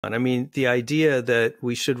And I mean, the idea that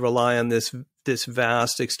we should rely on this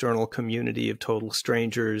vast external community of total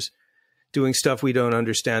strangers doing stuff we don't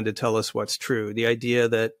understand to tell us what's true. The idea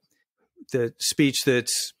that the speech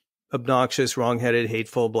that's obnoxious, wrong-headed,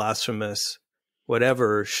 hateful, blasphemous,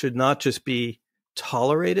 whatever, should not just be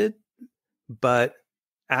tolerated, but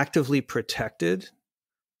actively protected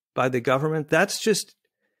by the government. That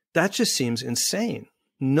just seems insane.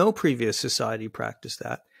 No previous society practiced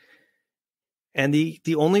that. And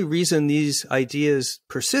the only reason these ideas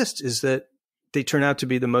persist is that they turn out to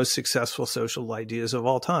be the most successful social ideas of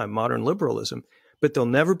all time, modern liberalism. But they'll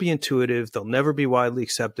never be intuitive. They'll never be widely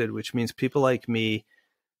accepted, which means people like me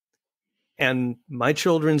and my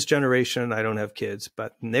children's generation, I don't have kids,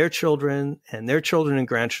 but their children and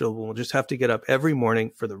grandchildren will just have to get up every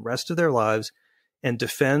morning for the rest of their lives and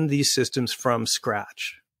defend these systems from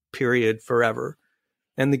scratch, period, forever.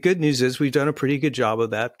 And the good news is we've done a pretty good job of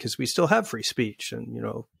that because we still have free speech and,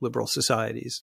 liberal societies.